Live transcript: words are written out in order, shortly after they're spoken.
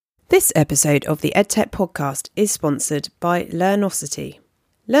This episode of the EdTech podcast is sponsored by Learnosity.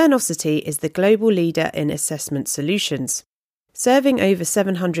 Learnosity is the global leader in assessment solutions. Serving over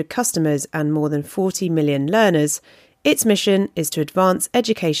 700 customers and more than 40 million learners, its mission is to advance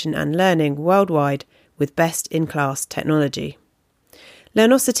education and learning worldwide with best-in-class technology.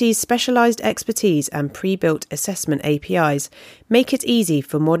 Learnosity's specialised expertise and pre-built assessment APIs make it easy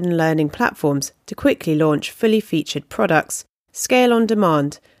for modern learning platforms to quickly launch fully featured products, scale on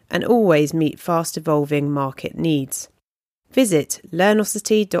demand, and always meet fast-evolving market needs. Visit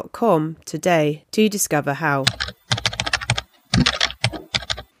learnosity.com today to discover how.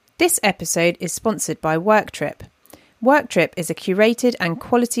 This episode is sponsored by Worktrip. Worktrip is a curated and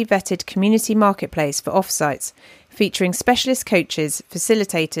quality-vetted community marketplace for offsites, featuring specialist coaches,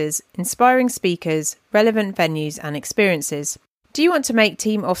 facilitators, inspiring speakers, relevant venues and experiences. Do you want to make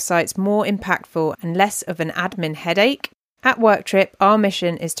team offsites more impactful and less of an admin headache? At Worktrip, our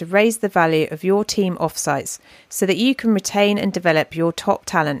mission is to raise the value of your team offsites so that you can retain and develop your top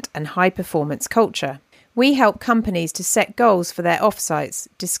talent and high-performance culture. We help companies to set goals for their offsites,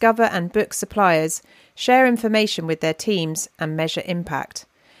 discover and book suppliers, share information with their teams, and measure impact.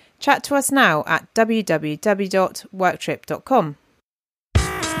 Chat to us now at www.worktrip.com.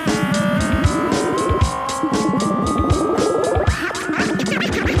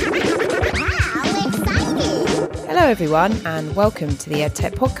 Hello everyone and welcome to the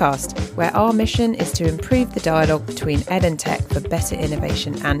EdTech podcast, where our mission is to improve the dialogue between ed and tech for better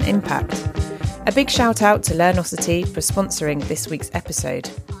innovation and impact. A big shout out to Learnosity for sponsoring this week's episode.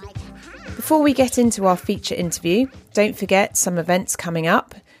 Before we get into our feature interview, don't forget some events coming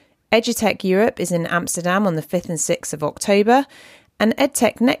up. EduTech Europe is in Amsterdam on the 5th and 6th of October, and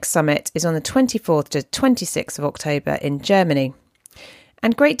EdTech Next Summit is on the 24th to 26th of October in Germany.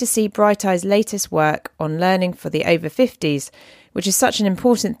 And great to see Bright Eye's latest work on learning for the over 50s, which is such an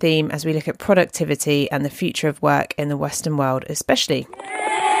important theme as we look at productivity and the future of work in the Western world especially.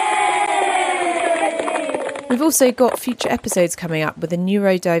 We've also got future episodes coming up with a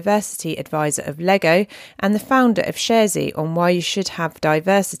neurodiversity advisor of Lego and the founder of Sharesies on why you should have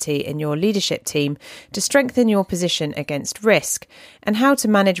diversity in your leadership team to strengthen your position against risk, and how to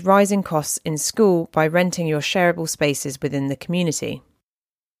manage rising costs in school by renting your shareable spaces within the community.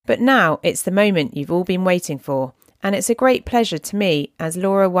 But now it's the moment you've all been waiting for, and it's a great pleasure to me as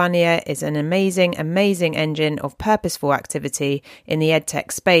Laura Warnier is an amazing engine of purposeful activity in the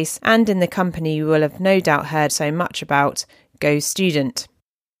EdTech space and in the company you will have no doubt heard so much about, GoStudent.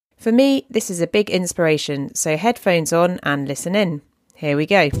 For me, this is a big inspiration, so headphones on and listen in. Here we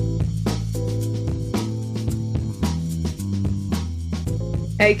go.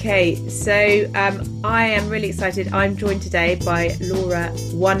 Okay, so I am really excited. I'm joined today by Laura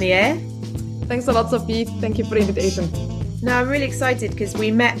Warnier. Thanks a lot, Sophie. Thank you for the invitation. No, I'm really excited because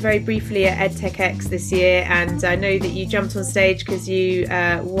we met very briefly at EdTechX this year, and I know that you jumped on stage because you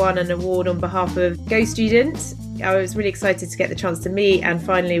won an award on behalf of GoStudent. I was really excited to get the chance to meet, and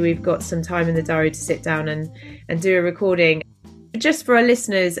finally we've got some time in the diary to sit down and do a recording. Just for our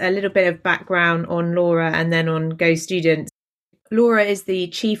listeners, a little bit of background on Laura and then on GoStudent. Laura is the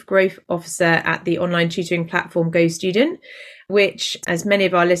Chief Growth Officer at the online tutoring platform GoStudent, which, as many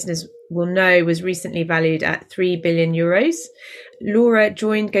of our listeners will know, was recently valued at €3 billion. Laura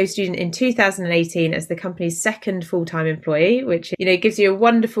joined GoStudent in 2018 as the company's second full-time employee, which gives you a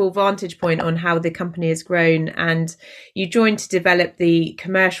wonderful vantage point on how the company has grown, and you joined to develop the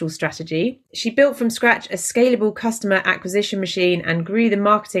commercial strategy. She built from scratch a scalable customer acquisition machine and grew the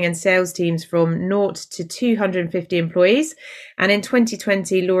marketing and sales teams from 0 to 250 employees. And in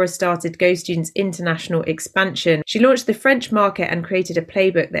 2020, Laura started GoStudent's international expansion. She launched the French market and created a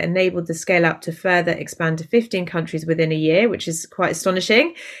playbook that enabled the scale up to further expand to 15 countries within a year, which is quite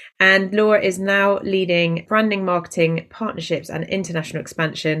astonishing. And Laura is now leading branding, marketing, partnerships and international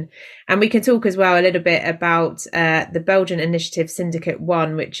expansion. And we can talk as well a little bit about the Belgian initiative Syndicate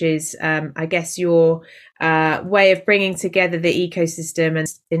One, which is, I guess, your way of bringing together the ecosystem and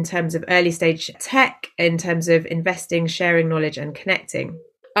in terms of early stage tech, in terms of investing, sharing knowledge and connecting.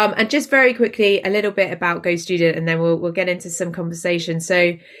 And just very quickly, a little bit about GoStudent, and then we'll get into some conversation.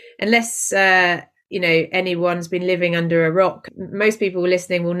 So unless anyone's been living under a rock, most people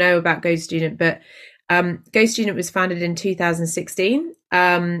listening will know about GoStudent, but GoStudent was founded in 2016.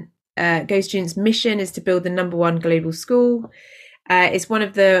 GoStudent's mission is to build the #1 global school. It's one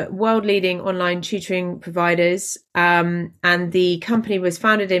of the world-leading online tutoring providers, and the company was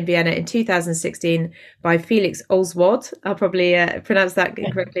founded in Vienna in 2016 by Felix Oswald. I'll probably pronounce that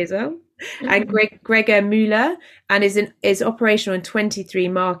incorrectly as well. and Gregor Muller, and is operational in 23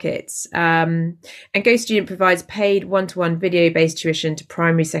 markets. And GoStudent provides paid one-to-one video-based tuition to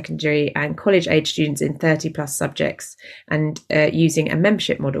primary, secondary, and college-age students in 30 plus subjects, and using a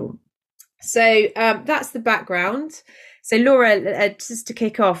membership model. So that's the background. So Laura, just to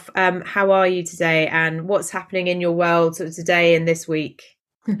kick off, how are you today, and what's happening in your world sort of today and this week?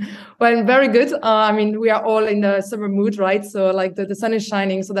 Well, very good. I mean, we are all in the summer mood, right? So like the sun is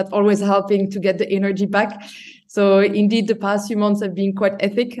shining, so that's always helping to get the energy back. So indeed, the past few months have been quite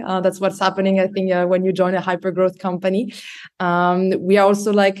epic. That's what's happening, I think, when you join a hyper-growth company. We are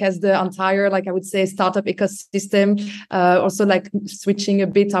also like, as the entire, like I would say, startup ecosystem, also like switching a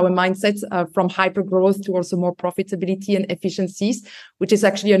bit our mindset from hyper-growth to also more profitability and efficiencies, which is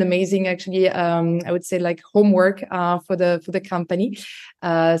actually an amazing, I would say, like homework for the company.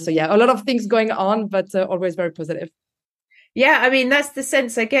 So yeah, a lot of things going on, but always very positive. Yeah, I mean, that's the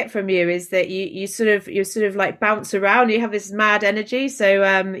sense I get from you, is that you sort of like bounce around. You have this mad energy. So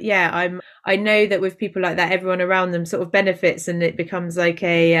yeah, I know that with people like that, everyone around them sort of benefits, and it becomes like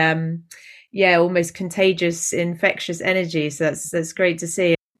a almost contagious, infectious energy. So that's great to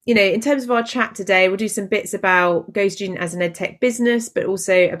see. You know, in terms of our chat today, we'll do some bits about GoStudent as an edtech business, but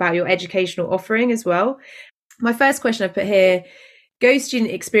also about your educational offering as well. My first question I put here: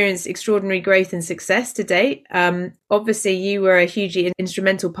 GoStudent experienced extraordinary growth and success to date. Obviously, you were a hugely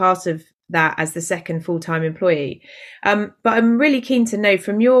instrumental part of that as the second full-time employee. But I'm really keen to know,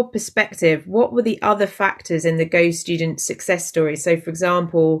 from your perspective, what were the other factors in the GoStudent success story? So, for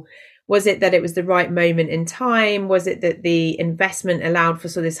example, was it that it was the right moment in time? Was it that the investment allowed for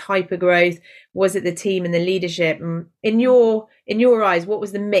sort of this hyper growth? Was it the team and the leadership? In your eyes, what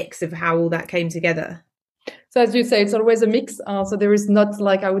was the mix of how all that came together? So as you say, it's always a mix. So there is not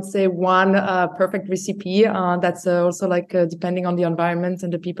like, I would say, one perfect recipe. That's also like depending on the environment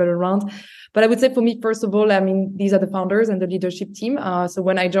and the people around. But I would say for me, first of all, I mean, these are the founders and the leadership team. So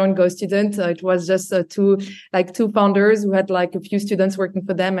when I joined GoStudent, it was just two founders who had like a few students working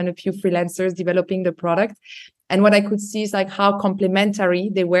for them and a few freelancers developing the product. And what I could see is like how complementary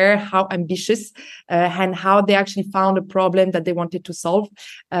they were, how ambitious, and how they actually found a problem that they wanted to solve.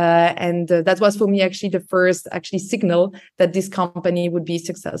 And that was for me actually the first signal that this company would be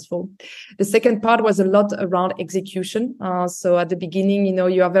successful. The second part was a lot around execution. So at the beginning,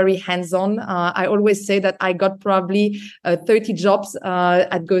 you are very hands-on. I always say that I got probably 30 jobs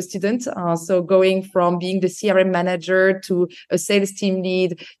at GoStudent. So going from being the CRM manager to a sales team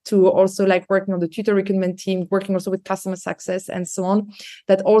lead to also like working on the tutor recruitment team, working also with customer success and so on.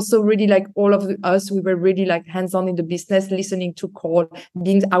 That also really like all of us, we were really like hands-on in the business, listening to call,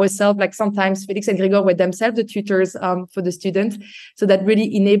 being ourselves, like sometimes Felix and Gregor were themselves the tutors for the students. So that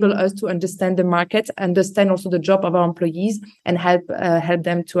really enabled us to understand the market, understand also the job of our employees, and help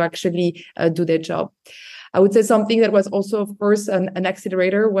them to actually do their job. I would say something that was also, of course, an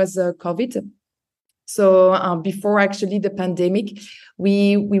accelerator was COVID. So before actually the pandemic,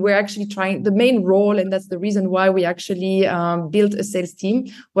 we were actually trying, the main role, and that's the reason why we actually built a sales team,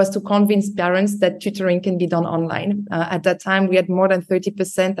 was to convince parents that tutoring can be done online. At that time, we had more than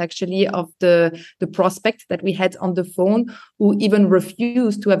 30% actually of the prospect that we had on the phone who even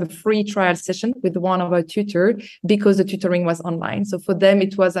refused to have a free trial session with one of our tutors because the tutoring was online. So for them,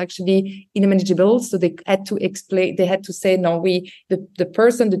 it was actually unmanageable. So they had to explain, they had to say, no,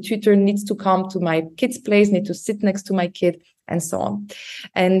 the tutor needs to come to my kid's place, need to sit next to my kid, and so on.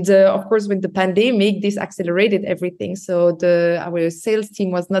 And of course, with the pandemic, this accelerated everything. So our sales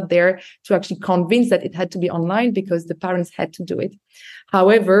team was not there to actually convince that it had to be online because the parents had to do it.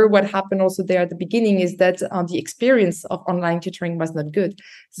 However, what happened also there at the beginning is that the experience of online tutoring was not good.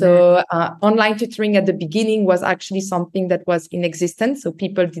 So online tutoring at the beginning was actually something that was in existence. So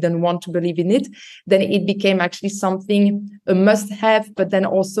people didn't want to believe in it. Then it became actually something, a must-have, but then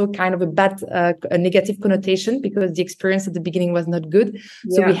also kind of a negative connotation because the experience at the beginning was not good.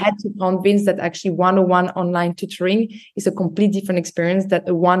 So we had to convince that actually one-on-one online tutoring is a completely different experience than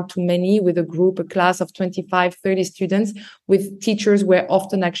a one-to-many with a group, a class of 25, 30 students with teachers were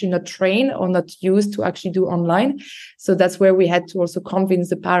often actually not trained or not used to actually do online. So that's where we had to also convince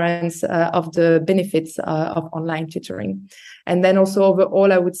the parents of the benefits of online tutoring. And then also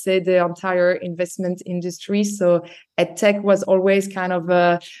overall, I would say the entire investment industry. So EdTech was always kind of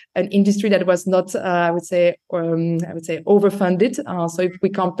an industry that was not, I would say overfunded. So if we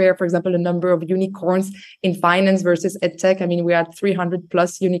compare, for example, the number of unicorns in finance versus EdTech, I mean, we had 300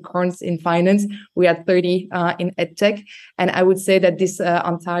 plus unicorns in finance. We had 30 in EdTech. And I would say that this this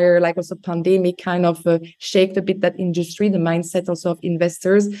entire like also pandemic kind of shaped a bit that industry, the mindset also of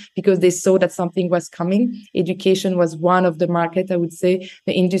investors, because they saw that something was coming. Education was one of the market, I would say,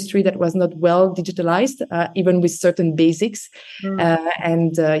 the industry that was not well digitalized, even with certain basics.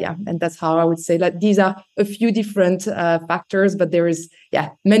 And that's how I would say that these are a few different factors, but there is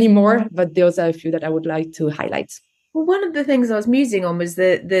many more, but those are a few that I would like to highlight. Well, one of the things I was musing on was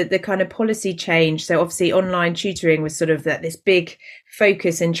the kind of policy change. So obviously online tutoring was sort of this big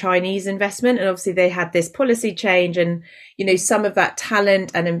focus in Chinese investment. And obviously they had this policy change and, you know, some of that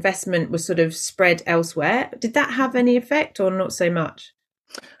talent and investment was sort of spread elsewhere. Did that have any effect or not so much?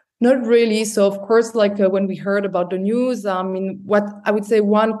 Not really. So, of course, like when we heard about the news, I mean, what I would say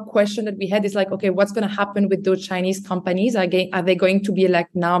one question that we had is like, okay, what's going to happen with those Chinese companies? Are they going to be like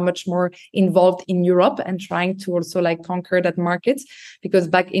now much more involved in Europe and trying to also like conquer that market? Because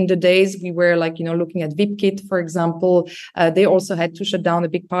back in the days, we were like, you know, looking at VipKit, for example, they also had to shut down a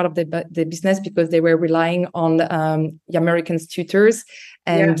big part of the business because they were relying on the American tutors.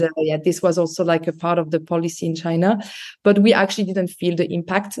 And this was also like a part of the policy in China, but we actually didn't feel the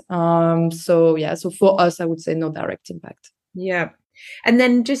impact. So for us, I would say no direct impact. Yeah. And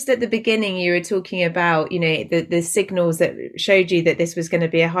then just at the beginning, you were talking about, you know, the signals that showed you that this was going to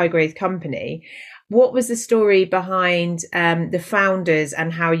be a high growth company. What was the story behind the founders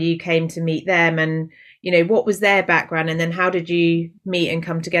and how you came to meet them? And, you know, what was their background? And then how did you meet and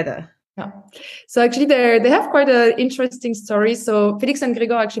come together? Yeah. So actually they have quite an interesting story. So Felix and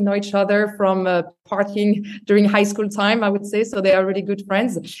Gregor actually know each other from partying during high school time, I would say. So they are really good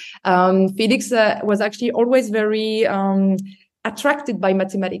friends. Felix was actually always very attracted by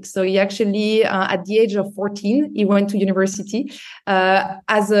mathematics. So he actually, at the age of 14, he went to university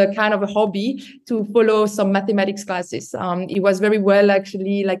as a kind of a hobby to follow some mathematics classes. He was very well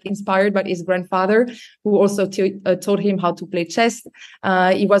actually like inspired by his grandfather, who also taught him how to play chess.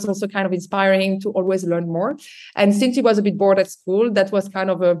 He was also kind of inspiring to always learn more. And since he was a bit bored at school, that was kind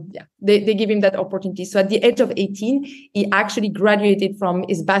of they give him that opportunity. So at the age of 18, he actually graduated from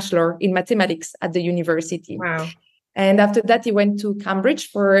his bachelor in mathematics at the university. Wow. And after that, he went to Cambridge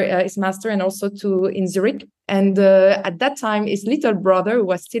for his master and also in Zurich. And at that time, his little brother, who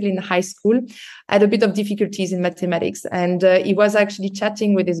was still in high school, had a bit of difficulties in mathematics. And he was actually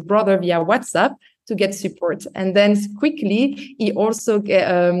chatting with his brother via WhatsApp to get support. And then quickly, he also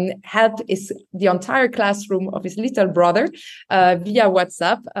helped the entire classroom of his little brother via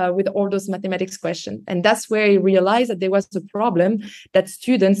WhatsApp with all those mathematics questions. And that's where he realized that there was a problem, that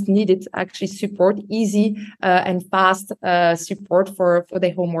students needed actually support, easy and fast support for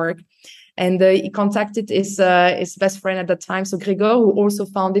their homework. And he contacted his best friend at that time, so Gregor, who also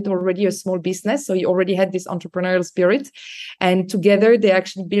founded already a small business. So he already had this entrepreneurial spirit. And together, they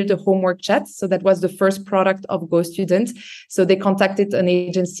actually built a homework chat. So that was the first product of GoStudent. So they contacted an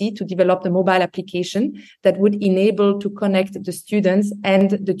agency to develop a mobile application that would enable to connect the students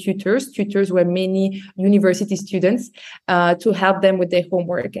and the tutors. Tutors were many university students to help them with their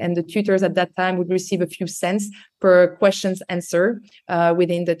homework. And the tutors at that time would receive a few cents per questions answer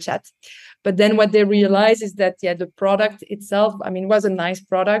within the chat. But then what they realized is that, the product itself, I mean, was a nice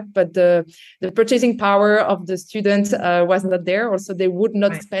product, but the purchasing power of the student was not there. Also, they would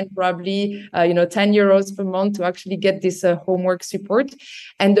not spend probably, 10 euros per month to actually get this homework support.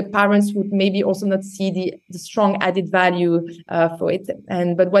 And the parents would maybe also not see the strong added value for it.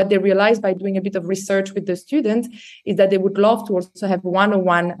 But what they realized by doing a bit of research with the student is that they would love to also have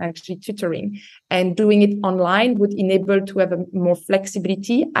one-on-one actually tutoring. And doing it online would enable to have a more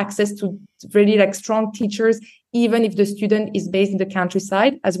flexibility, access to really like strong teachers, even if the student is based in the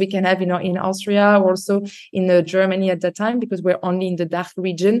countryside, as we can have, in Austria, or also in Germany at that time, because we're only in the DACH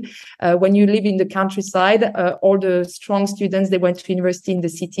region. When you live in the countryside, all the strong students, they went to university in the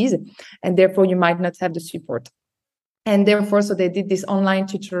cities, and therefore you might not have the support. And therefore, so they did this online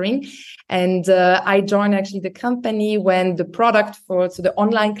tutoring. And I joined actually the company when the product so the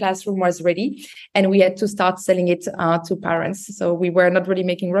online classroom was ready, and we had to start selling it to parents. So we were not really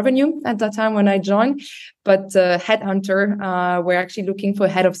making revenue at that time when I joined, but Headhunter were actually looking for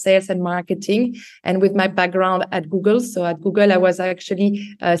head of sales and marketing. And with my background at Google, so at Google, I was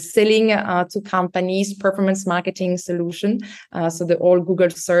actually selling to companies performance marketing solution. So the all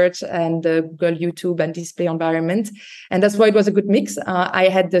Google search and the Google YouTube and display environment. And that's why it was a good mix. I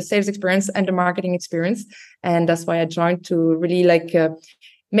had the sales experience and the marketing experience. And that's why I joined to really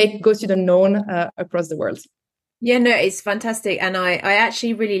make GoStudent known across the world. Yeah, no, it's fantastic. And I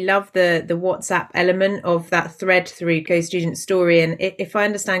actually really love the WhatsApp element of that thread through GoStudent story. And if I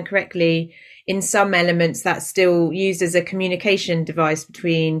understand correctly, in some elements, that's still used as a communication device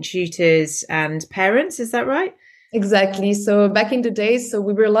between tutors and parents. Is that right? Exactly. So back in the days, so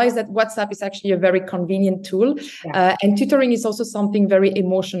we realized that WhatsApp is actually a very convenient tool. And tutoring is also something very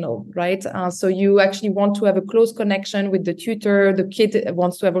emotional, right? So you actually want to have a close connection with the tutor. The kid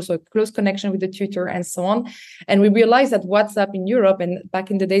wants to have also a close connection with the tutor and so on. And we realized that WhatsApp in Europe and back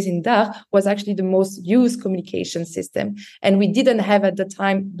in the days in DACH was actually the most used communication system. And we didn't have at the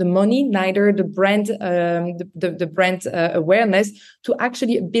time the money, neither the brand, the brand awareness to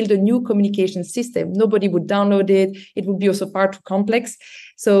actually build a new communication system. Nobody would download it. It would be also far too complex.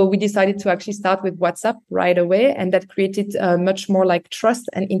 So we decided to actually start with WhatsApp right away. And that created much more like trust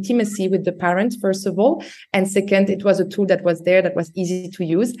and intimacy with the parents, first of all. And second, it was a tool that was there, that was easy to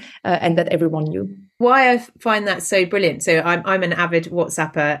use and that everyone knew. Why I find that so brilliant. So I'm an avid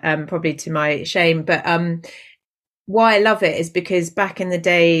WhatsApper, probably to my shame, but why I love it is because back in the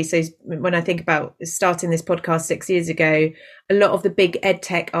day, so when I think about starting this podcast 6 years ago, a lot of the big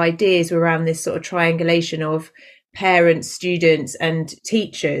edtech ideas were around this sort of triangulation of parents, students and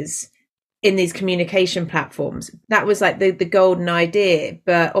teachers in these communication platforms. That was like the golden idea.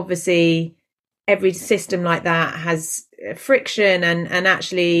 But obviously every system like that has friction, and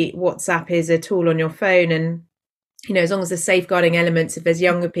actually WhatsApp is a tool on your phone. And, you know, as long as the safeguarding elements, if there's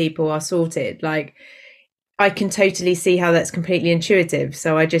younger people, are sorted, like, I can totally see how that's completely intuitive.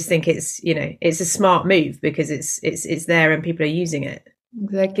 So I just think it's, you know, it's a smart move because it's there and people are using it.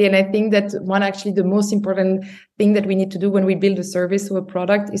 Exactly. And I think that the most important thing that we need to do when we build a service or a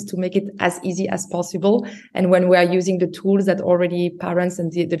product is to make it as easy as possible. And when we are using the tools that already parents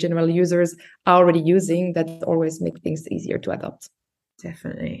and the general users are already using, that always make things easier to adopt.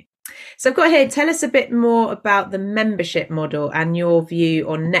 Definitely. So I've got here, tell us a bit more about the membership model and your view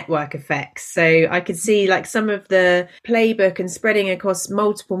on network effects. So I could see like some of the playbook and spreading across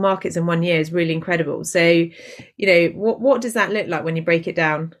multiple markets in 1 year is really incredible. So, you know, what does that look like when you break it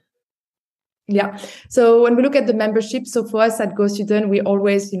down? Yeah. So when we look at the membership, so for us at GoStudent, we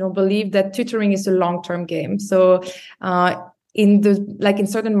always, believe that tutoring is a long-term game. So, in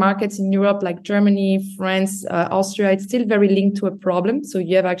certain markets in Europe, like Germany, France, Austria, it's still very linked to a problem. So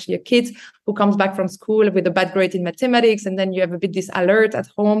you have actually a kid who comes back from school with a bad grade in mathematics, and then you have a bit this alert at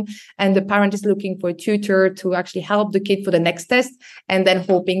home, and the parent is looking for a tutor to actually help the kid for the next test, and then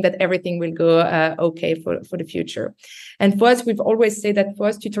hoping that everything will go okay for the future. And for us, we've always said that for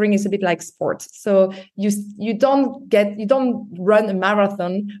us, tutoring is a bit like sport. So you don't run a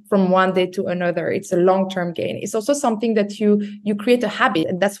marathon from one day to another. It's a long-term gain. It's also something that you create a habit,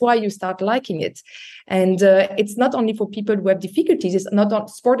 and that's why you start liking it. And it's not only for people who have difficulties.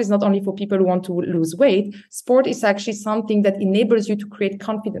 Sport is not only for people who want to lose weight. Sport is actually something that enables you to create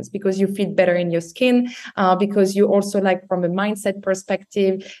confidence because you feel better in your skin, because you also, like, from a mindset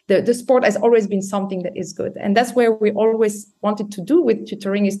perspective, the sport has always been something that is good. And that's where we always wanted to do with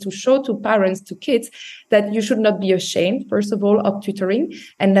tutoring, is to show to parents, to kids, that you should not be ashamed, first of all, of tutoring,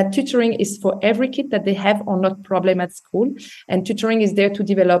 and that tutoring is for every kid, that they have or not problem at school. And tutoring is there to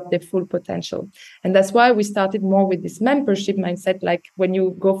develop their full potential. And that's why we started more with this membership mindset. Like when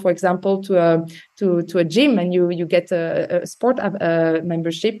you go, for example, to a gym and you get a sport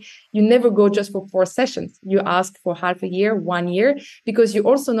membership, you never go just for 4 sessions. You ask for half a year, 1 year, because you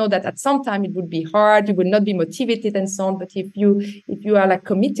also know that at some time it would be hard, you would not be motivated and so on. But if you are like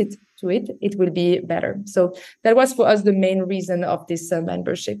committed to it, it will be better. So that was for us the main reason of this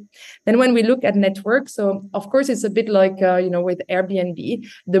membership. Then when we look at network, so of course it's a bit like with Airbnb.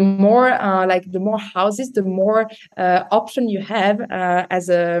 The more houses, the more option you have as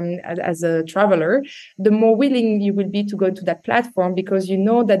a traveler, the more willing you will be to go to that platform, because you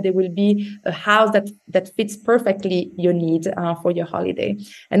know that there will be a house that fits perfectly your need for your holiday.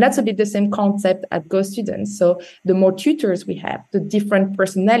 And that's a bit the same concept at GoStudent. So the more tutors we have, the different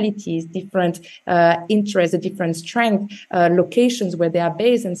personalities, different interests, the different strength, locations where they are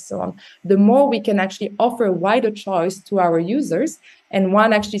based and so on, the more we can actually offer a wider choice to our users. And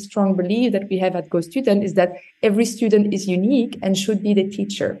one actually strong belief that we have at GoStudent is that every student is unique and should need a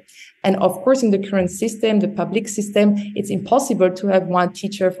teacher. And of course, in the current system, the public system, it's impossible to have one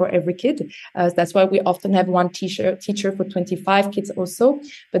teacher for every kid. That's why we often have one teacher for 25 kids also.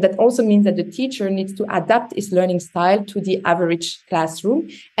 But that also means that the teacher needs to adapt his learning style to the average classroom,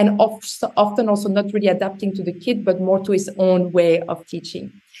 and often also not really adapting to the kid, but more to his own way of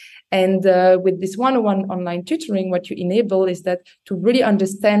teaching. And with this one-on-one online tutoring, what you enable is that to really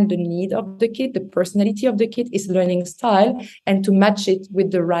understand the need of the kid, the personality of the kid, his learning style, and to match it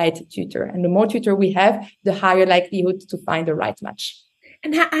with the right tutor. And the more tutor we have, the higher likelihood to find the right match.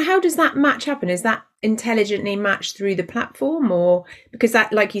 And how does that match happen? Is that intelligently matched through the platform, or because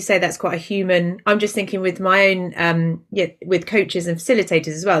that, like you say, that's quite a human? I'm just thinking with my own, with coaches and facilitators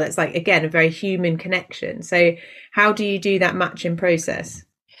as well. That's like, again, a very human connection. So how do you do that matching process?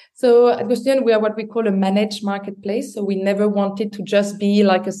 So at GoStudent, we are what we call a managed marketplace. So we never wanted to just be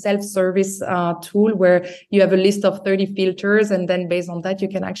like a self-service tool where you have a list of 30 filters, and then based on that, you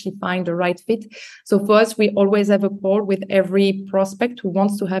can actually find the right fit. So for us, we always have a call with every prospect who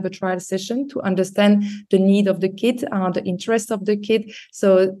wants to have a trial session to understand the need of the kid, the interest of the kid.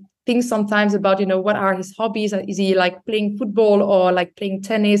 So think sometimes about, what are his hobbies? Is he like playing football or like playing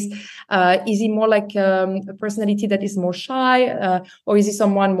tennis? Is he more like a personality that is more shy? Or is he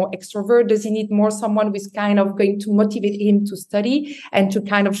someone more extrovert? Does he need more someone who is kind of going to motivate him to study and to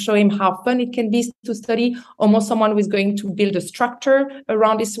kind of show him how fun it can be to study? Or more someone who is going to build a structure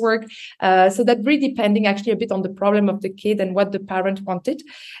around his work? So that really depending actually a bit on the problem of the kid and what the parent wanted.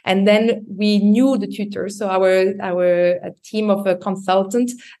 And then we knew the tutor. So our team of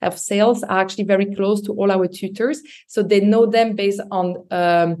consultants of sales are actually very close to all our tutors. So they know them based on,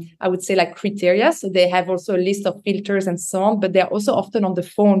 I would say like criteria. So they have also a list of filters and so on, but they're also often on the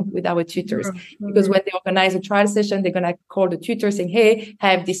phone with our tutors because when they organize a trial session, they're going to call the tutor saying, hey,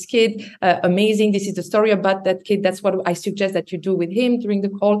 I have this kid, amazing. This is the story about that kid. That's what I suggest that you do with him during the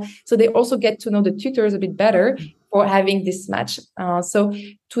call. So they also get to know the tutors a bit better for having this match. So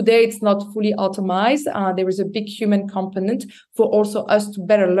today it's not fully automized. There is a big human component for also us to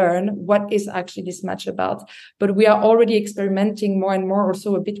better learn what is actually this match about. But we are already experimenting more and more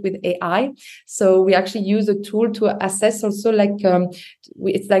also a bit with AI. So we actually use a tool to assess also like,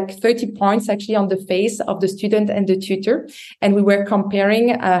 it's like 30 points actually on the face of the student and the tutor. And we were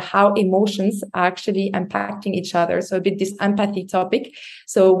comparing how emotions are actually impacting each other. So a bit this empathy topic.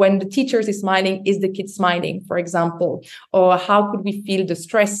 So when the teacher is smiling, is the kid smiling, for example? Or how could we feel the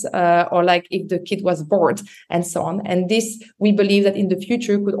stress or like if the kid was bored and so on. And this, we believe that in the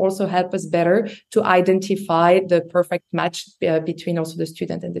future could also help us better to identify the perfect match between also the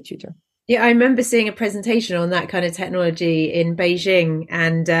student and the tutor. Yeah, I remember seeing a presentation on that kind of technology in Beijing.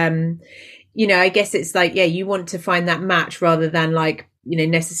 And, I guess it's like, you want to find that match rather than like,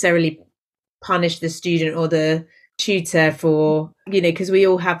 necessarily punish the student or the tutor for, because we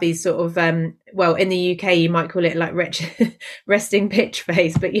all have these sort of, in the UK, you might call it like resting bitch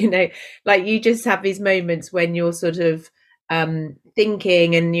face, but, like you just have these moments when you're sort of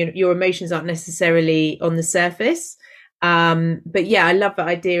thinking and your emotions aren't necessarily on the surface. But yeah, I love the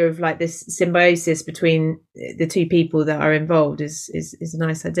idea of like this symbiosis between the two people that are involved is a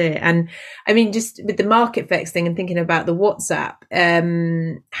nice idea. And I mean, just with the MarketFX thing and thinking about the WhatsApp,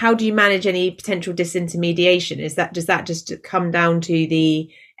 how do you manage any potential disintermediation? Does that just come down to the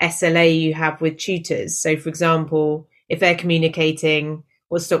SLA you have with tutors? So for example, if they're communicating,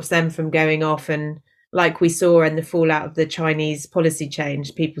 what stops them from going off? And like we saw in the fallout of the Chinese policy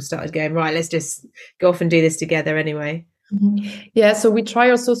change, people started going, right, let's just go off and do this together anyway. Mm-hmm. Yeah, so we try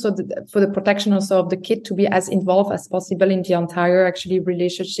also for the protection also of the kid to be as involved as possible in the entire actually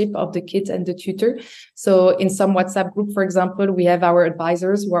relationship of the kid and the tutor. So in some WhatsApp group, for example, we have our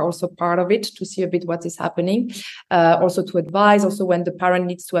advisors who are also part of it to see a bit what is happening, also to advise, also when the parent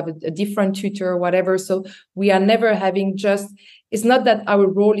needs to have a different tutor or whatever. So we are never having it's not that our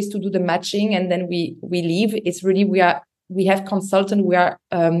role is to do the matching and then we leave. It's really we have consultant, we are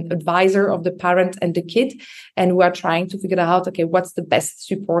advisor of the parent and the kid, and we are trying to figure out, okay, what's the best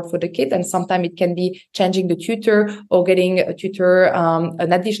support for the kid? And sometimes it can be changing the tutor or getting a tutor,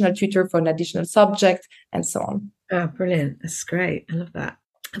 an additional tutor for an additional subject and so on. Oh, brilliant. That's great. I love that.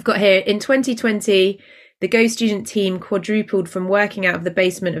 I've got here, in 2020, the GoStudent team quadrupled from working out of the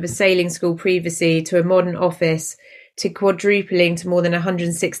basement of a sailing school previously to a modern office to quadrupling to more than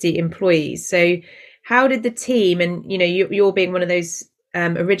 160 employees. So how did the team, and you're being one of those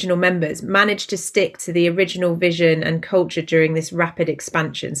original members, manage to stick to the original vision and culture during this rapid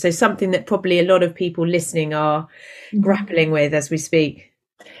expansion? So something that probably a lot of people listening are grappling with as we speak.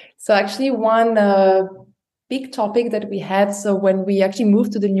 So actually one big topic that we had. So when we actually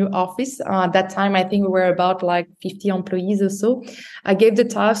moved to the new office, at that time, I think we were about like 50 employees or so. I gave the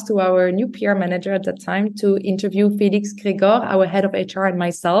task to our new PR manager at that time to interview Felix Gregor, our head of HR, and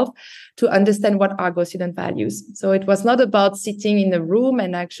myself to understand what are GoStudent values. So it was not about sitting in a room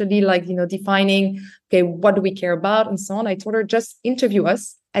and actually like, defining, okay, what do we care about and so on. I told her, just interview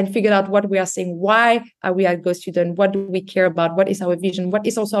us and figure out what we are saying. Why are we at GoStudent? What do we care about? What is our vision? What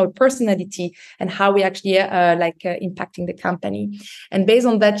is also our personality, and how we actually impacting the company? And based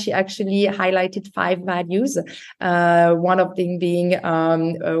on that, she actually highlighted 5 values. One of them being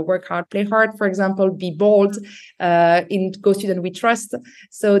work hard, play hard, for example, be bold. In GoStudent, we trust.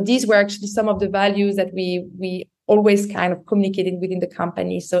 So these were actually some of the values that we always kind of communicating within the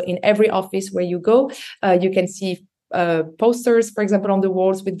company. So in every office where you go, you can see posters, for example, on the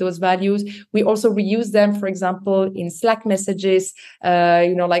walls with those values. We also reuse them, for example, in Slack messages.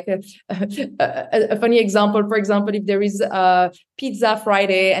 Like a funny example, for example, if there is a pizza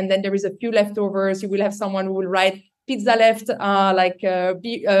Friday and then there is a few leftovers, you will have someone who will write pizza left,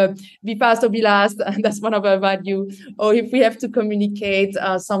 be fast or be last. That's one of our value. Or if we have to communicate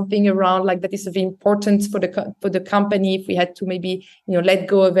something around like that is of importance for the company, if we had to maybe let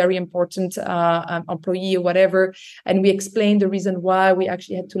go a very important employee or whatever, and we explain the reason why we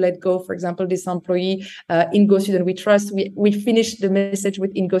actually had to let go, for example, this employee in GoStudent We Trust. We finish the message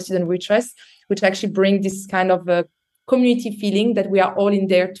with in GoStudent We Trust, which actually bring this kind of community feeling that we are all in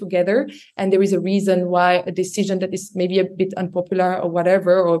there together, and there is a reason why a decision that is maybe a bit unpopular or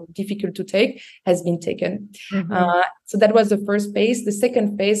whatever or difficult to take has been taken. So that was the first phase. The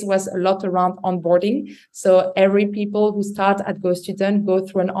second phase was a lot around onboarding. So every people who start at GoStudent go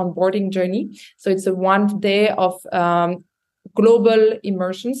through an onboarding journey. So it's a 1 day of global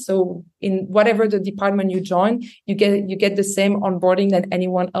immersion. So in whatever the department you join, you get the same onboarding than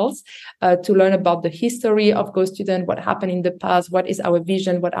anyone else to learn about the history of GoStudent, what happened in the past, what is our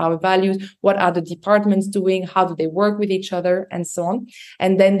vision, what are our values, what are the departments doing, how do they work with each other, and so on.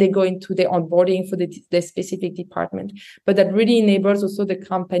 And then they go into the onboarding for the specific department. But that really enables also the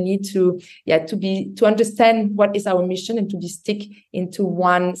company to understand what is our mission and to be stick into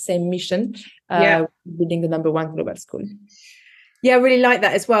one same mission, building the #1 global school. Yeah, I really like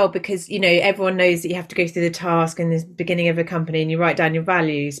that as well, because, everyone knows that you have to go through the task in the beginning of a company and you write down your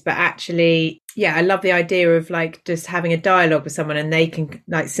values. But actually, I love the idea of like just having a dialogue with someone and they can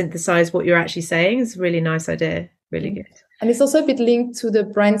like synthesize what you're actually saying. It's a really nice idea. Really good. And it's also a bit linked to the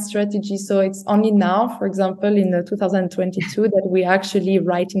brand strategy. So it's only now, for example, in 2022 that we're actually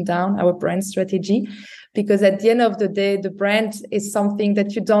writing down our brand strategy, because at the end of the day, the brand is something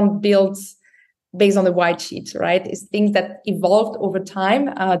that you don't build based on the white sheet, right? It's things that evolved over time,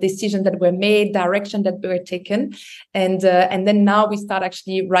 decisions that were made, direction that were taken. And then now we start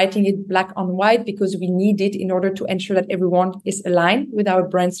actually writing it black on white, because we need it in order to ensure that everyone is aligned with our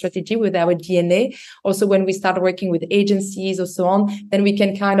brand strategy, with our DNA. Also, when we start working with agencies or so on, then we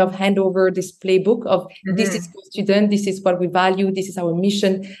can kind of hand over this playbook of this is GoStudent, this is what we value, this is our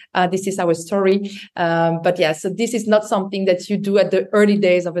mission, this is our story. So this is not something that you do at the early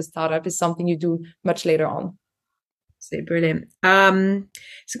days of a startup. It's something you do much later on. So brilliant.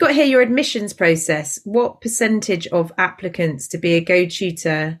 So got here your admissions process. What percentage of applicants to be a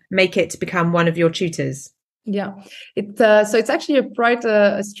GoTutor make it to become one of your tutors? Yeah, so it's actually quite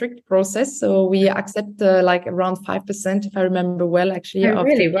a strict process. So we accept like around 5%, if I remember well, actually, of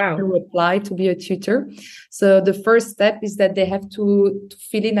really? Wow. who apply to be a tutor. So the first step is that they have to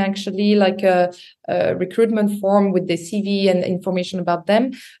fill in actually like a recruitment form with the CV and information about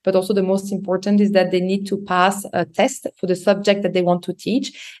them. But also the most important is that they need to pass a test for the subject that they want to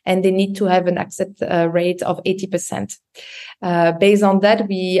teach, and they need to have an accept rate of 80%. Based on that,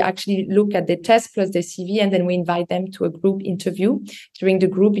 we actually look at the test plus the CV, and then we invite them to a group interview. During the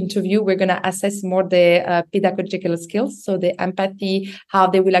group interview, we're going to assess more the pedagogical skills, so the empathy, how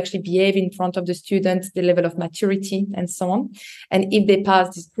they will actually behave in front of the students, the level of maturity, and so on. And if they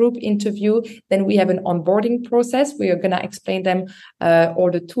pass this group interview, then we have an onboarding process. We are going to explain them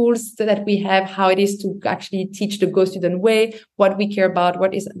all the tools that we have, how it is to actually teach the GoStudent way, what we care about,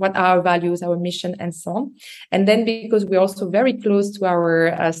 what are our values, our mission, and so on. And then because we're also very close to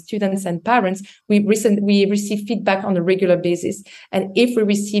our students and parents, we receive feedback on a regular basis. And if we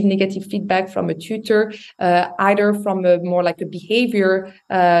receive negative feedback from a tutor, either from a more like a behavior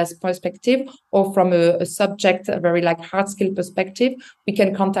perspective or from a subject, a very like hard skill perspective, we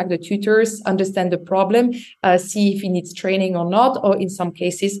can contact the tutors, understand the problem, see if he needs training or not, or in some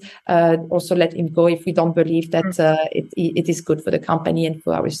cases, also let him go if we don't believe that it is good for the company and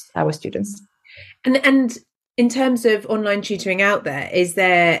for our students. And in terms of online tutoring out there, is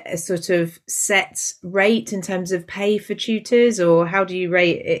there a sort of set rate in terms of pay for tutors, or how do you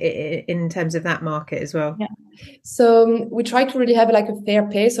rate it in terms of that market as well? Yeah. So we try to really have like a fair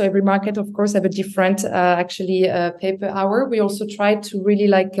pay. So every market, of course, have a different pay per hour. We also try to really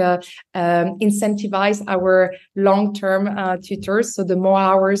incentivize our long-term tutors. So the more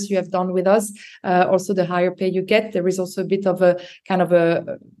hours you have done with us, also the higher pay you get. There is also a bit of a kind of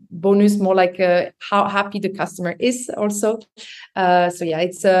a bonus, more like how happy the customer is also.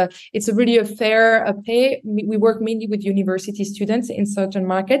 It's a really a fair pay. We work mainly with university students in certain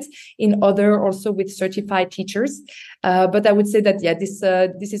markets, in other also with certified teachers. But I would say that,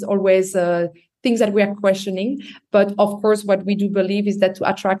 this is always things that we are questioning. But of course, what we do believe is that to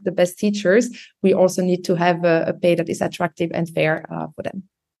attract the best teachers, we also need to have a pay that is attractive and fair for them.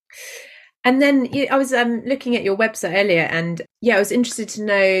 And then I was looking at your website earlier, and I was interested to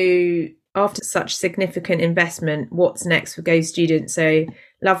know, after such significant investment, what's next for GoStudent? So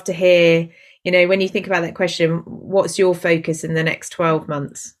love to hear, when you think about that question, what's your focus in the next 12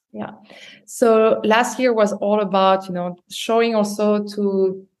 months? Yeah. So last year was all about, showing also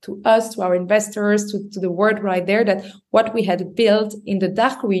to us, to our investors, to the world right there, that what we had built in the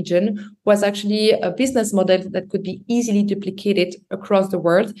DACH region was actually a business model that could be easily duplicated across the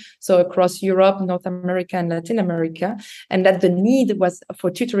world. So across Europe, North America, and Latin America, and that the need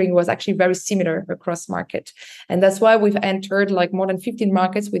for tutoring was actually very similar across market. And that's why we've entered like more than 15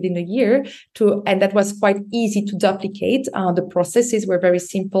 markets within a year and that was quite easy to duplicate. The processes were very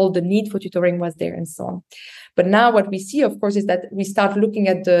simple. The need for tutoring was there and so on. But now what we see, of course, is that we start looking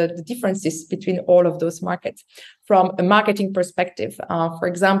at the differences between all of those markets from a marketing perspective. For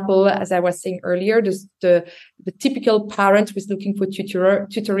example, as I was saying earlier, the typical parent who is looking for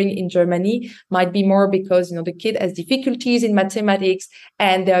tutoring in Germany might be more because, the kid has difficulties in mathematics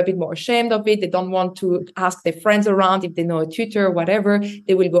and they're a bit more ashamed of it. They don't want to ask their friends around if they know a tutor or whatever.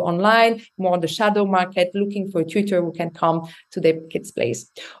 They will go online, more on the shadow market, looking for a tutor who can come to their kid's place.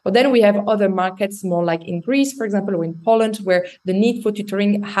 Or then we have other markets, more like in Greece, for example, or in Poland, where the need for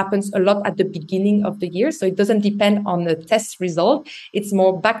tutoring happens a lot at the beginning of the year. So it doesn't depend on the test result. It's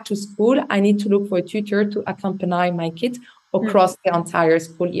more back to school. I need to look for a tutor to accompany my kid across the entire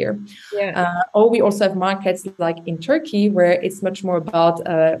school year. Or we also have markets like in Turkey, where it's much more about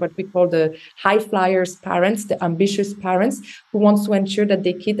what we call the high flyers parents, the ambitious parents who wants to ensure that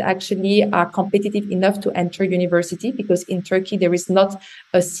their kids actually are competitive enough to enter university, because in Turkey, there is not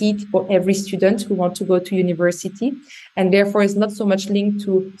a seat for every student who wants to go to university. And therefore, it's not so much linked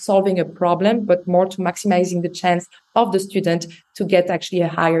to solving a problem, but more to maximizing the chance of the student to get actually a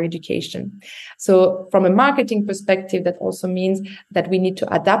higher education. So from a marketing perspective, that also means that we need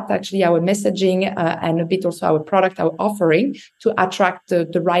to adapt actually our messaging and a bit also our product, our offering to attract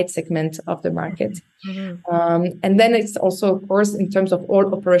the right segment of the market. And then it's also, of course, in terms of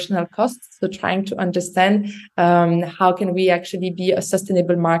all operational costs, so trying to understand how can we actually be a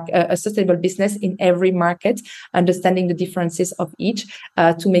sustainable business in every market, understanding the differences of each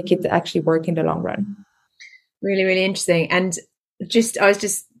to make it actually work in the long run. Really, really interesting. And I was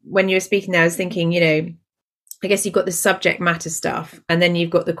just, when you were speaking there, I was thinking, I guess you've got the subject matter stuff, and then you've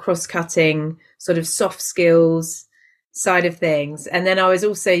got the cross-cutting sort of soft skills side of things. And then I was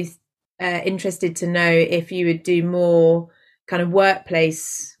also interested to know if you would do more kind of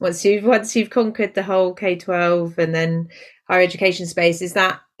workplace once you've conquered the whole K-12 and then higher education space. Is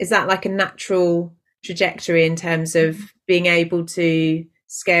that like a natural trajectory in terms of being able to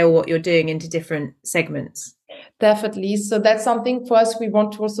scale what you're doing into different segments? Definitely. So that's something for us. We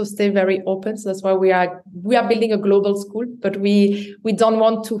want to also stay very open. So that's why we are building a global school, but we don't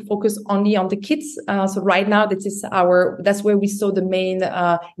want to focus only on the kids. So right now, that's where we saw the main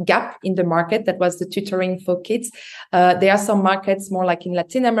gap in the market. That was the tutoring for kids. There are some markets more like in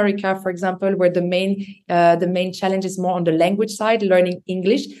Latin America, for example, where the main challenge is more on the language side, learning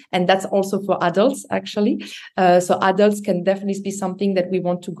English, and that's also for adults actually. So adults can definitely be something that we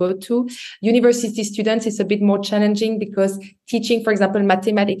want to go to. University students is a bit more challenging because teaching, for example,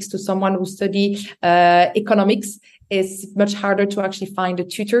 mathematics to someone who study economics is much harder to actually find a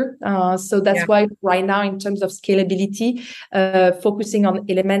tutor. So that's why right now, in terms of scalability, focusing on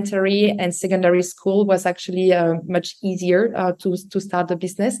elementary and secondary school was actually much easier to start the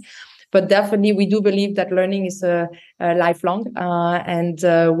business. But definitely, we do believe that learning is lifelong, and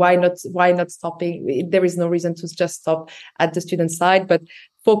why not stopping? There is no reason to just stop at the student side, but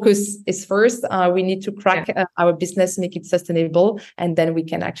focus is first. We need to crack our business, make it sustainable, and then we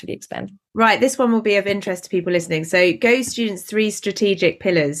can actually expand. Right. This one will be of interest to people listening. So GoStudent's 3 strategic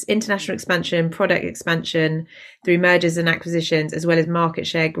pillars: international expansion, product expansion through mergers and acquisitions, as well as market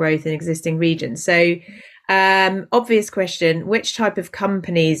share growth in existing regions. So obvious question, which type of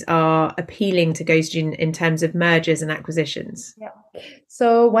companies are appealing to GoStudent in terms of mergers and acquisitions? Yeah.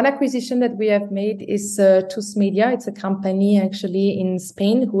 So one acquisition that we have made is TUS Media. It's a company actually in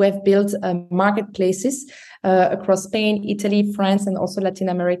Spain who have built marketplaces across Spain, Italy, France, and also Latin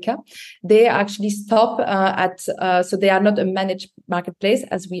America. They actually stop so they are not a managed marketplace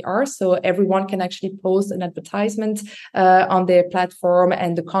as we are. So everyone can actually post an advertisement on their platform,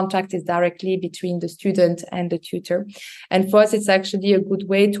 and the contact is directly between the student and the tutor. And for us, it's actually a good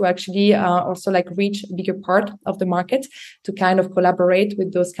way to actually also like reach a bigger part of the market, to kind of collaborate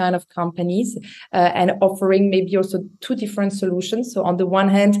with those kind of companies and offering maybe also two different solutions. So on the one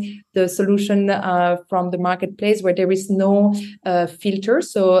hand, the solution from the marketplace where there is no filter.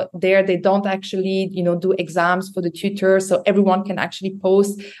 So there they don't actually, do exams for the tutor. So everyone can actually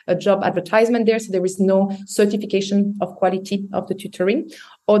post a job advertisement there. So there is no certification of quality of the tutoring.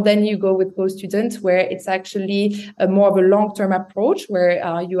 Or then you go with GoStudent, where it's actually more of a long-term approach,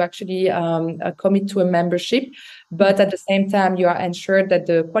 where you actually commit to a membership. But at the same time, you are ensured that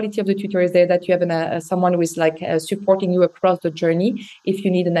the quality of the tutor is there, that you have someone who is supporting you across the journey if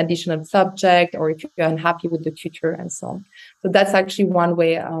you need an additional subject or if you're unhappy with the tutor and so on. So that's actually one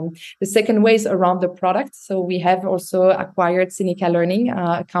way. The second way is around the product. So we have also acquired Seneca Learning,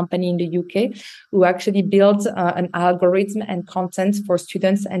 a company in the UK, who actually built an algorithm and content for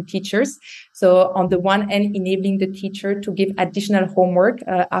students and teachers. So on the one hand, enabling the teacher to give additional homework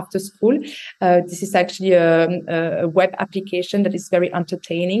after school. This is actually a web application that is very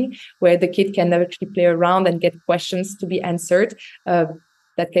entertaining, where the kid can actually play around and get questions to be answered.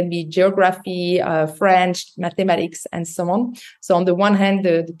 That can be geography, French, mathematics, and so on. So on the one hand,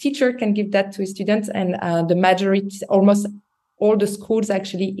 the teacher can give that to his students, and the majority, almost all the schools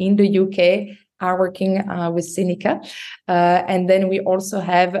actually in the UK are working with Seneca. And then we also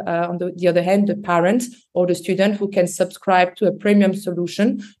have, on the other hand, the parent or the student who can subscribe to a premium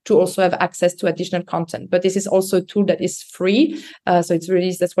solution to also have access to additional content. But this is also a tool that is free. So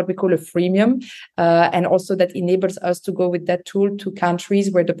that's what we call a freemium. And also that enables us to go with that tool to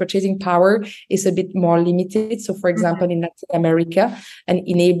countries where the purchasing power is a bit more limited. So for example, in Latin America, and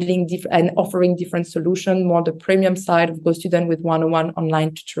enabling and offering different solutions, more the premium side of GoStudent with one-on-one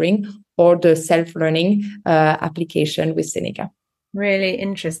online tutoring, or the self-learning application with Seneca. Really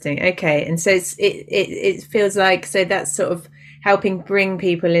interesting. Okay. And so it feels like, so that's sort of helping bring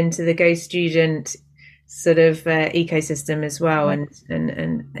people into the GoStudent sort of ecosystem as well. And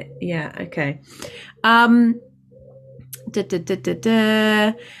yeah, okay. So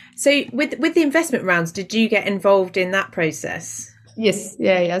with the investment rounds, did you get involved in that process? Yes.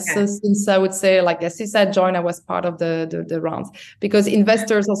 Yeah. So since I would say since I joined, I was part of the rounds, because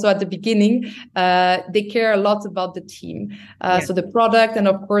investors also at the beginning, they care a lot about the team. So the product and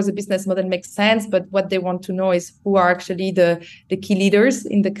of course the business model makes sense, but what they want to know is who are actually the key leaders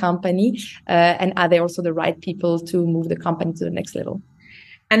in the company, and are they also the right people to move the company to the next level?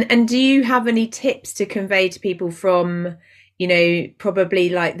 And do you have any tips to convey to people from, probably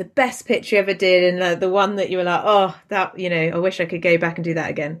like the best pitch you ever did and the one that you were like, oh, that, I wish I could go back and do that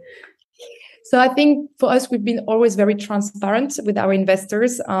again? So I think for us, we've been always very transparent with our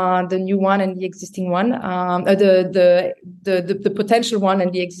investors, the new one and the existing one, the potential one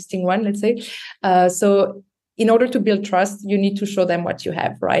and the existing one, let's say. So in order to build trust, you need to show them what you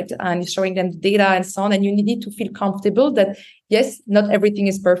have, right? And showing them the data and so on. And you need to feel comfortable that, yes, not everything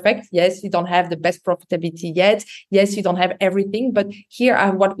is perfect. Yes, you don't have the best profitability yet. Yes, you don't have everything, but here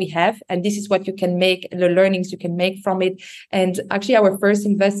are what we have. And this is what you can make, the learnings you can make from it. And actually, our first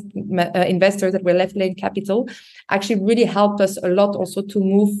investors that were Left Lane Capital actually really helped us a lot also to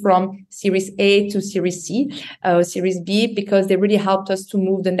move from Series A to Series C, Series B, because they really helped us to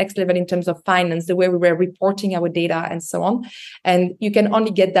move the next level in terms of finance, the way we were reporting our data and so on. And you can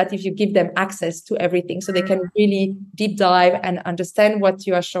only get that if you give them access to everything, so they can really deep dive and understand what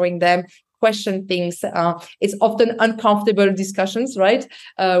you are showing them, question things. It's often uncomfortable discussions, right?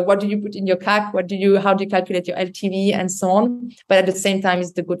 What do you put in your CAC? How do you calculate your LTV and so on? But at the same time,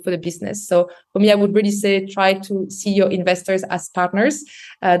 it's the good for the business. So for me, I would really say, try to see your investors as partners,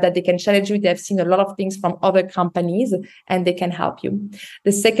 that they can challenge you. They've seen a lot of things from other companies and they can help you.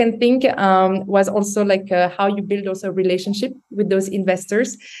 The second thing was also how you build also a relationship with those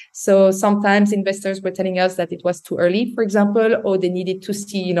investors. So sometimes investors were telling us that it was too early, for example, or they needed to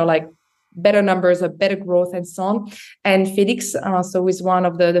see, better numbers or better growth and so on. And Felix, so is one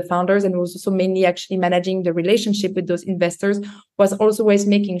of the founders and was also mainly actually managing the relationship with those investors, was also always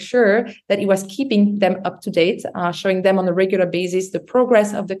making sure that he was keeping them up to date, showing them on a regular basis the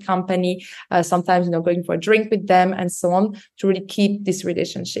progress of the company, sometimes, going for a drink with them and so on, to really keep this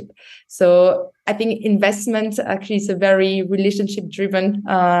relationship. So I think investment actually is a very relationship driven,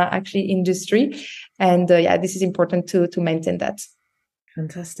 industry. And this is important to maintain that.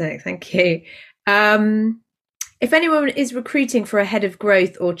 Fantastic. Thank you. If anyone is recruiting for a head of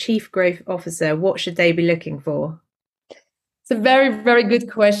growth or chief growth officer, what should they be looking for? It's a very, very good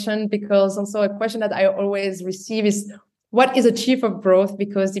question, because also a question that I always receive is, what is a chief of growth?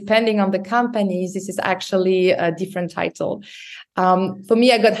 Because depending on the companies, this is actually a different title. For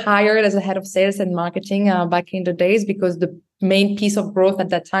me, I got hired as a head of sales and marketing back in the days, because the main piece of growth at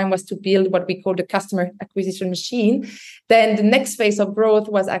that time was to build what we call the customer acquisition machine. Then the next phase of growth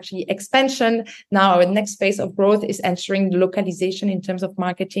was actually expansion. Now our next phase of growth is ensuring the localization in terms of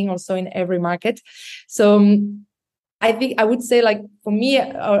marketing, also in every market. So I think I would say, like, for me,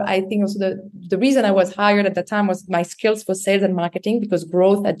 I think also the reason I was hired at the time was my skills for sales and marketing, because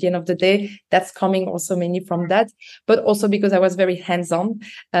growth at the end of the day, that's coming also mainly from that, but also because I was very hands-on.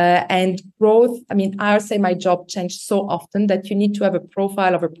 And growth, I mean, I would say my job changed so often that you need to have a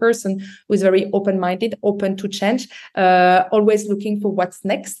profile of a person who is very open-minded, open to change, always looking for what's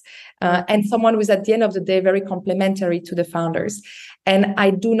next, and someone who is at the end of the day very complementary to the founders. And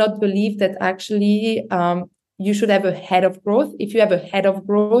I do not believe that actually you should have a head of growth. If you have a head of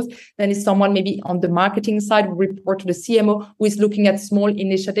growth, then it's someone maybe on the marketing side who report to the CMO, who is looking at small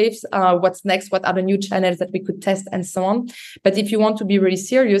initiatives. What's next? What are the new channels that we could test, and so on. But if you want to be really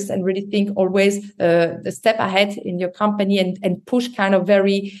serious and really think always a step ahead in your company and push kind of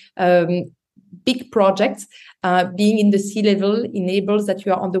very big projects, being in the C-level enables that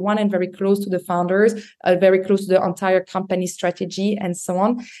you are on the one hand very close to the founders, very close to the entire company strategy, and so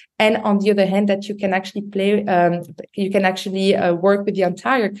on. And on the other hand, that you can actually work with the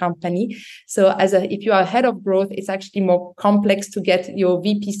entire company. So if you are head of growth, it's actually more complex to get your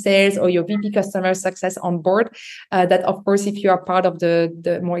VP sales or your VP customer success on board. That, of course, if you are part of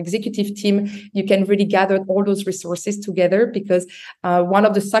the more executive team, you can really gather all those resources together, because one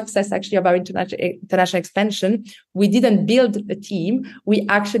of the success actually of our international expansion, we didn't build a team. We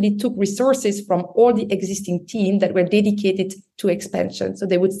actually took resources from all the existing team that were dedicated to expansion. So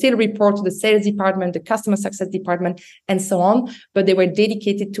they would still report to the sales department, the customer success department, and so on, but they were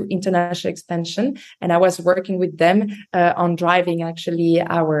dedicated to international expansion. And I was working with them on driving actually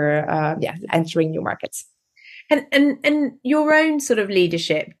our entering new markets. And your own sort of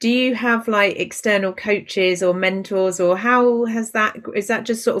leadership, do you have like external coaches or mentors, or how is that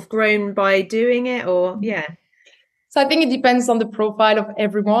just sort of grown by doing it, or So I think it depends on the profile of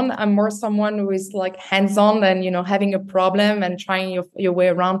everyone. I'm more someone who is like hands-on and, having a problem and trying your way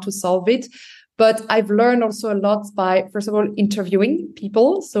around to solve it. But I've learned also a lot by, first of all, interviewing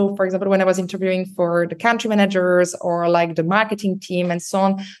people. So, for example, when I was interviewing for the country managers or like the marketing team and so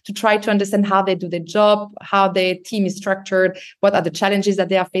on, to try to understand how they do their job, how their team is structured, what are the challenges that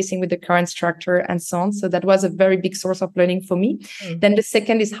they are facing with the current structure, and so on. So that was a very big source of learning for me. Then the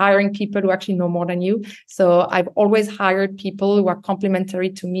second is hiring people who actually know more than you. So I've always hired people who are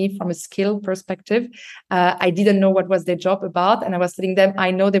complementary to me from a skill perspective. I didn't know what was their job about, and I was telling them, I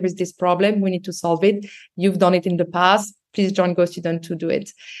know there is this problem. We need to solve it. You've done it in the past. Please join GoStudent to do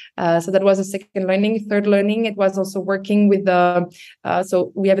it. So that was a second learning. Third learning, it was also working with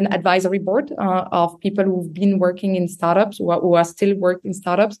so we have an advisory board of people who've been working in startups, who are still working in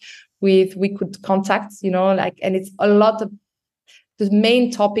startups. We could contact, and it's a lot of the main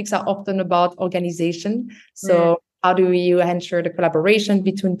topics are often about organization. So how do you ensure the collaboration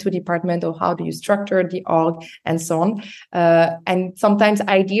between two departments, or how do you structure the org, and so on? And sometimes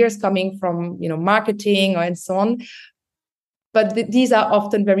ideas coming from, marketing and so on. But these are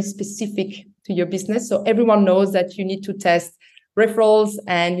often very specific to your business. So everyone knows that you need to test referrals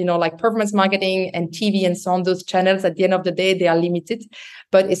and, like performance marketing and TV and so on. Those channels, at the end of the day, they are limited,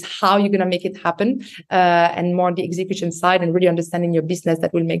 but it's how you're going to make it happen, and more on the execution side and really understanding your business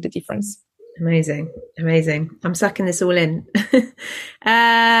that will make the difference. Amazing. I'm sucking this all in.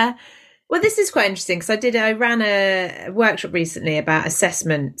 Well, this is quite interesting, because I ran a workshop recently about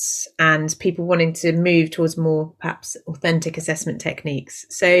assessments and people wanting to move towards more perhaps authentic assessment techniques.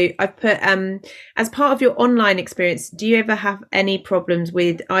 So I've put, as part of your online experience, do you ever have any problems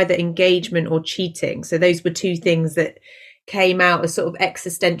with either engagement or cheating? So those were two things that came out as sort of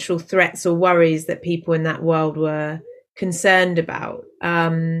existential threats or worries that people in that world were concerned about.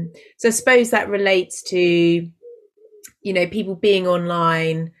 So I suppose that relates to, people being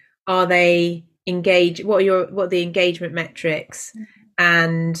online. Are they engaged? What are the engagement metrics?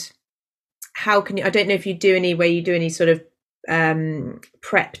 And how can you, I don't know if you do any sort of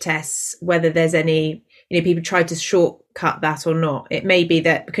prep tests, whether there's any, people try to shortcut that or not. It may be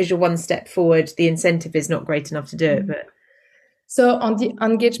that because you're one step forward, the incentive is not great enough to do it, but. So on the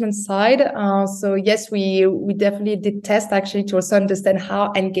engagement side, so yes, we definitely did test actually to also understand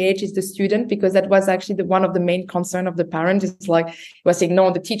how engaged is the student, because that was actually one of the main concern of the parent. It's like, he was saying,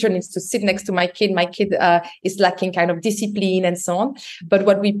 no, the teacher needs to sit next to my kid. My kid is lacking kind of discipline and so on. But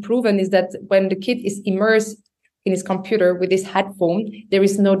what we've proven is that when the kid is immersed in his computer with his headphone, there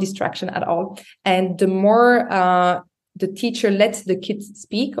is no distraction at all. And the more the teacher lets the kids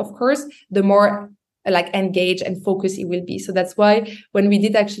speak, of course, the more like engage and focus it will be. So that's why when we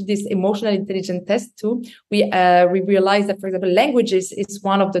did actually this emotional intelligence test too, we realized that, for example, languages is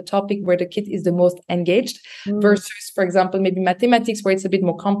one of the topic where the kid is the most engaged versus, for example, maybe mathematics, where it's a bit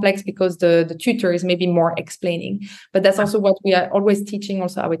more complex because the tutor is maybe more explaining. But that's also what we are always teaching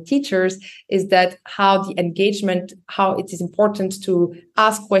also our teachers, is that how the engagement, how it is important to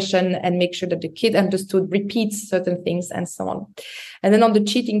ask questions and make sure that the kid understood, repeats certain things and so on. And then on the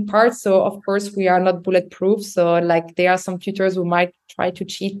cheating part, so of course we are not bulletproof. So like there are some tutors who might try to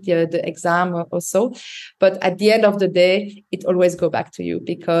cheat the exam or so. But at the end of the day, it always go back to you,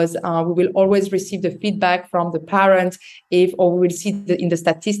 because we will always receive the feedback from the parent or we will see in the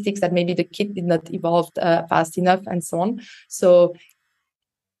statistics that maybe the kid did not evolve fast enough and so on. So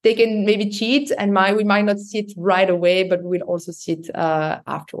they can maybe cheat and we might not see it right away, but we'll also see it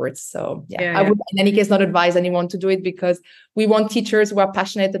afterwards. So I would in any case not advise anyone to do it, because we want teachers who are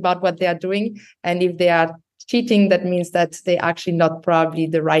passionate about what they are doing. And if they are cheating, that means that they actually not probably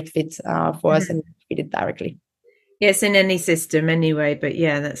the right fit for us, and treat it directly. Yes, in any system anyway, but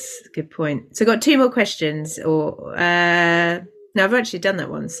that's a good point. So I've got two more questions, no, I've actually done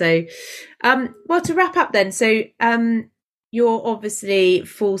that one. So, well, to wrap up then, so, you're obviously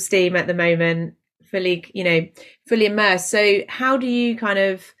full steam at the moment, fully immersed. So how do you kind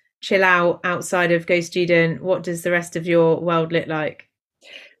of chill out outside of GoStudent? What does the rest of your world look like?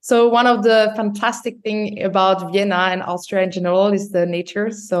 So one of the fantastic thing about Vienna and Austria in general is the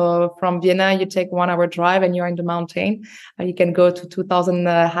nature. So from Vienna, you take 1 hour drive and you're in the mountain. You can go to 2000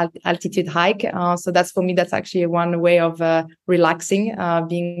 altitude hike. So that's, for me, that's actually one way of relaxing,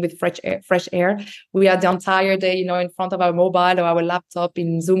 being with fresh air. We are the entire day, in front of our mobile or our laptop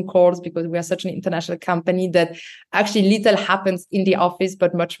in Zoom calls, because we are such an international company that actually little happens in the office,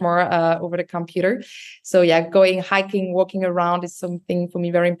 but much more over the computer. So going hiking, walking around is something for me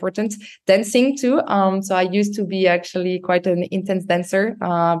very important. Dancing too. So I used to be actually quite an intense dancer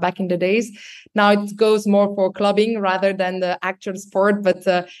back in the days. Now it goes more for clubbing rather than the actual sport, but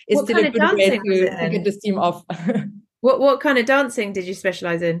it's still a good way to get the steam off. What kind of dancing did you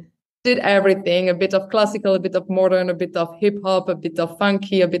specialize in? Did everything, a bit of classical, a bit of modern, a bit of hip hop, a bit of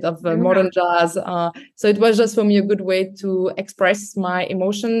funky, a bit of modern jazz. So it was just for me a good way to express my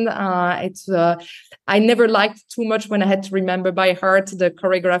emotion. I never liked too much when I had to remember by heart the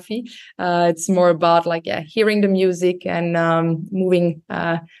choreography. It's more about hearing the music and moving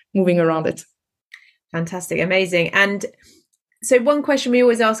around it. Fantastic, amazing. And so one question we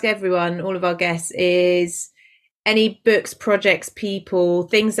always ask everyone, all of our guests, is any books, projects, people,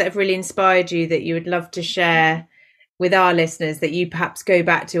 things that have really inspired you that you would love to share with our listeners that you perhaps go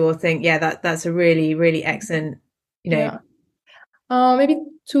back to or think, that's a really, really excellent, Maybe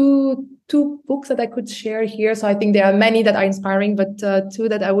two books that I could share here. So I think there are many that are inspiring, but two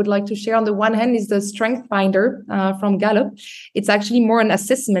that I would like to share. On the one hand is the Strength Finder from Gallup. It's actually more an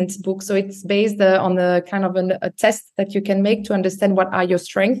assessment book. So it's based on a kind of a test that you can make to understand what are your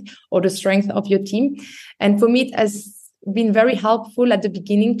strengths or the strength of your team. And for me, it has been very helpful at the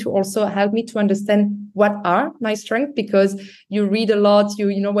beginning to also help me to understand what are my strengths, because you read a lot.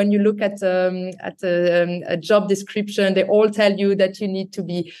 When you look at a job description, they all tell you that you need to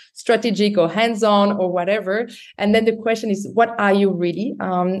be strategic or hands-on or whatever. And then the question is, what are you really?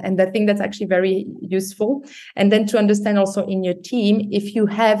 And I think that's actually very useful. And then to understand also in your team, if you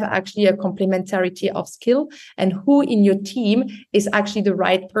have actually a complementarity of skill and who in your team is actually the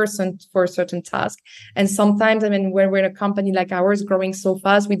right person for a certain task. And sometimes, when we're in a company like ours growing so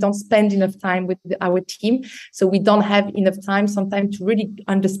fast, we don't spend enough time with our team. So we don't have enough time sometimes to really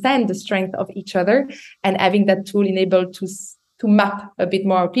understand the strength of each other, and having that tool enabled to map a bit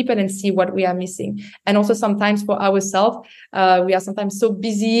more people and see what we are missing. And also sometimes for ourselves, we are sometimes so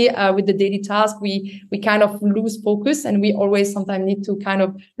busy with the daily task, we kind of lose focus, and we always sometimes need to kind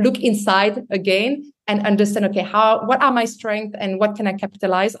of look inside again and understand, okay, what are my strengths and what can I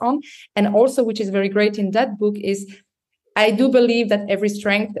capitalize on? And also, which is very great in that book, is I do believe that every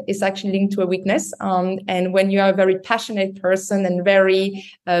strength is actually linked to a weakness. And when you are a very passionate person and very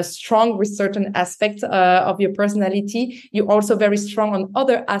strong with certain aspects of your personality, you're also very strong on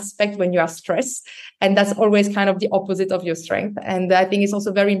other aspects when you are stressed. And that's always kind of the opposite of your strength. And I think it's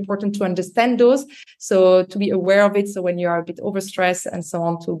also very important to understand those. So to be aware of it. So when you are a bit overstressed and so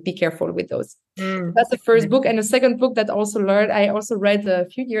on, to be careful with those. That's the first book. And the second book that I also read a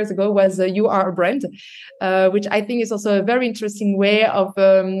few years ago was You Are a Brand, which I think is also a very interesting way of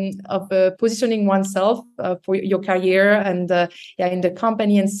positioning oneself for your career and in the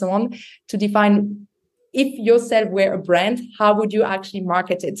company and so on, to define if yourself were a brand, how would you actually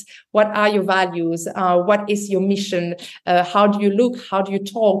market it? What are your values? What is your mission? How do you look? How do you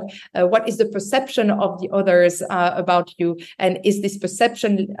talk? What is the perception of the others about you? And is this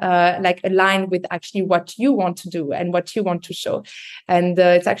perception aligned with actually what you want to do and what you want to show? And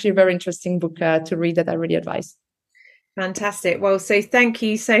it's actually a very interesting book to read that I really advise. Fantastic. Well, so thank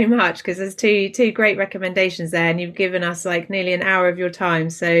you so much, because there's two great recommendations there, and you've given us like nearly an hour of your time.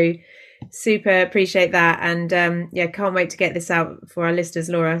 So super appreciate that. And can't wait to get this out for our listeners,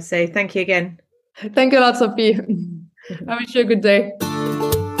 Laura. So thank you again. Thank you a lot, Sophie. I wish you a good day.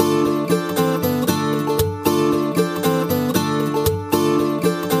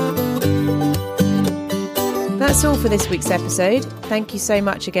 That's all for this week's episode. Thank you so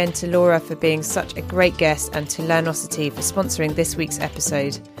much again to Laura for being such a great guest, and to Learnosity for sponsoring this week's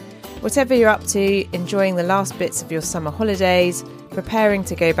episode. Whatever you're up to, enjoying the last bits of your summer holidays, preparing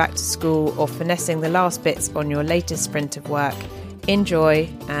to go back to school, or finessing the last bits on your latest sprint of work, enjoy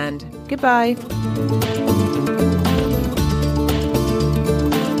and goodbye.